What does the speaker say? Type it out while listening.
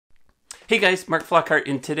Hey guys, Mark Flockhart.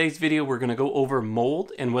 In today's video, we're going to go over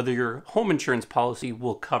mold and whether your home insurance policy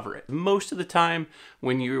will cover it. Most of the time,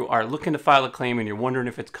 when you are looking to file a claim and you're wondering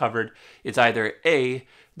if it's covered, it's either A,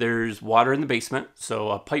 there's water in the basement, so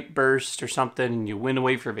a pipe burst or something, and you went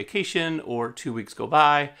away for vacation, or 2 weeks go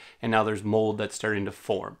by, and now there's mold that's starting to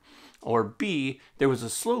form. Or B, there was a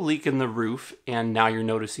slow leak in the roof, and now you're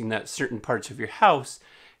noticing that certain parts of your house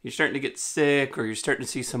you're starting to get sick, or you're starting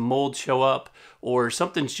to see some mold show up, or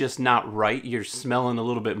something's just not right. You're smelling a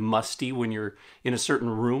little bit musty when you're in a certain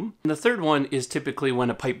room. And the third one is typically when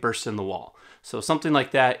a pipe bursts in the wall. So something like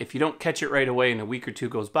that, if you don't catch it right away and a week or two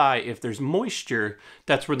goes by, if there's moisture,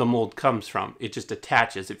 that's where the mold comes from. It just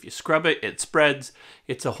attaches. If you scrub it, it spreads.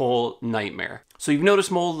 It's a whole nightmare. So you've noticed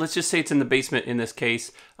mold, let's just say it's in the basement in this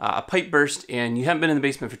case, a pipe burst, and you haven't been in the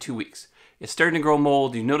basement for 2 weeks. It's starting to grow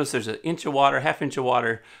mold. You notice there's an inch of water, half inch of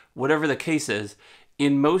water, whatever the case is.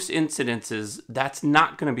 In most incidences, that's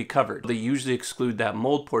not going to be covered. They usually exclude that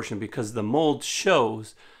mold portion because the mold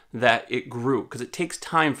shows that it grew, because it takes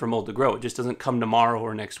time for mold to grow. It just doesn't come tomorrow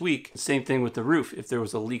or next week. Same thing with the roof. If there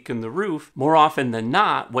was a leak in the roof, more often than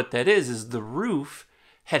not, what that is the roof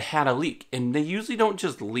had a leak, and they usually don't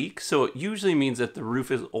just leak, so it usually means that the roof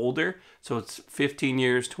is older, so it's 15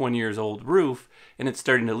 years, 20 years old roof, and it's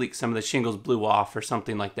starting to leak. Some of the shingles blew off or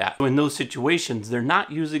something like that. So in those situations, they're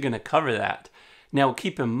not usually going to cover that. Now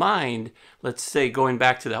keep in mind, let's say going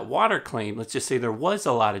back to that water claim, let's just say there was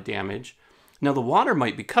a lot of damage. Now the water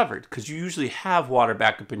might be covered because you usually have water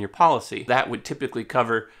backup in your policy. That would typically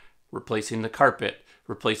cover replacing the carpet,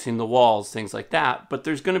 replacing the walls, things like that, but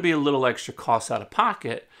there's going to be a little extra cost out of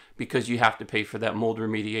pocket because you have to pay for that mold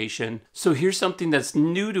remediation. So here's something that's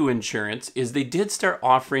new to insurance is they did start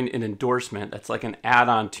offering an endorsement that's like an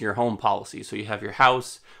add-on to your home policy. So you have your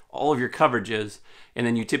house, all of your coverages, and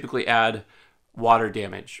then you typically add water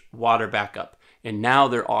damage, water backup. And now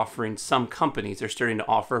they're offering, some companies, they're starting to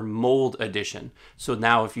offer mold edition. So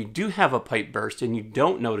now if you do have a pipe burst and you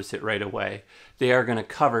don't notice it right away, they are going to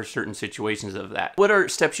cover certain situations of that. What are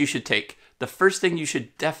steps you should take? The first thing you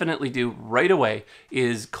should definitely do right away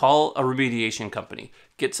is call a remediation company.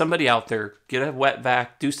 Get somebody out there, get a wet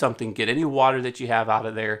vac, do something, get any water that you have out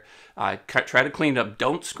of there. Try to clean it up.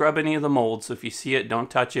 Don't scrub any of the mold. So if you see it, don't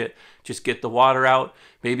touch it. Just get the water out.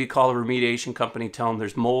 Maybe call a remediation company, tell them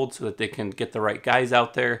there's mold so that they can get the right guys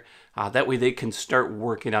out there. That way they can start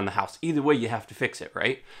working on the house. Either way, you have to fix it,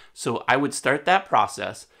 right? So I would start that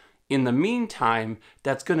process. In the meantime,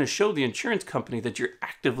 that's going to show the insurance company that you're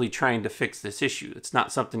actively trying to fix this issue. It's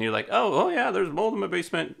not something you're like, oh yeah, there's mold in my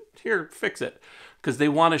basement. Here, fix it. Because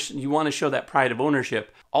you want to show that pride of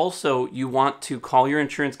ownership. Also, you want to call your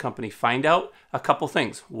insurance company, find out a couple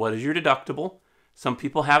things. What is your deductible? Some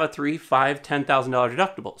people have a $3,000, $5,000, $10,000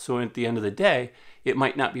 deductible. So at the end of the day, it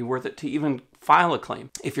might not be worth it to even file a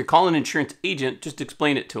claim. If you're calling an insurance agent, just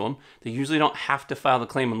explain it to them. They usually don't have to file the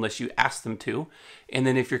claim unless you ask them to. And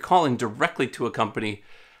then if you're calling directly to a company,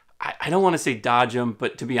 I don't want to say dodge them,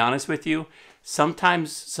 but to be honest with you,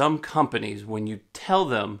 sometimes some companies, when you tell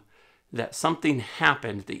them that something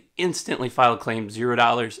happened, they instantly file a claim,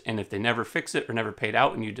 $0. And if they never fix it or never paid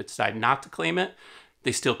out and you decide not to claim it,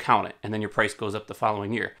 they still count it, and then your price goes up the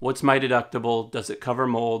following year. What's my deductible? Does it cover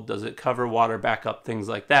mold? Does it cover water backup? Things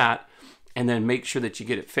like that. And then make sure that you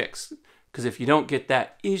get it fixed. Because if you don't get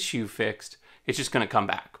that issue fixed, it's just going to come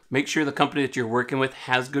back. Make sure the company that you're working with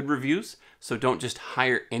has good reviews. So don't just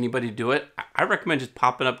hire anybody to do it. I recommend just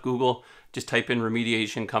popping up Google, just type in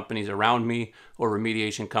remediation companies around me or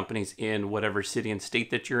remediation companies in whatever city and state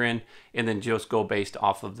that you're in, and then just go based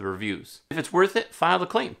off of the reviews. If it's worth it, file the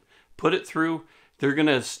claim. Put it through. They're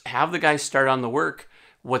going to have the guys start on the work.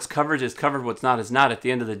 What's covered is covered, what's not is not. At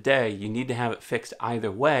the end of the day, you need to have it fixed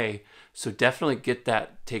either way. So definitely get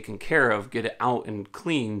that taken care of, get it out and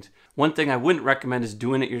cleaned. One thing I wouldn't recommend is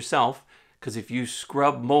doing it yourself, because if you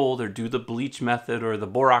scrub mold or do the bleach method or the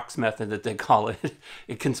borax method that they call it,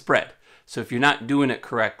 it can spread. So if you're not doing it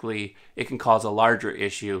correctly, it can cause a larger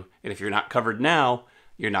issue. And if you're not covered now,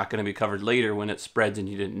 you're not going to be covered later when it spreads and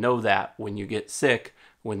you didn't know that. When you get sick,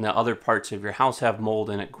 when the other parts of your house have mold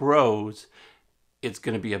and it grows, it's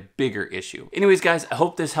going to be a bigger issue. Anyways, guys, I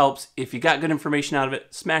hope this helps. If you got good information out of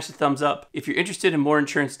it, smash the thumbs up. If you're interested in more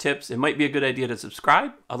insurance tips, it might be a good idea to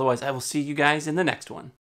subscribe. Otherwise, I will see you guys in the next one.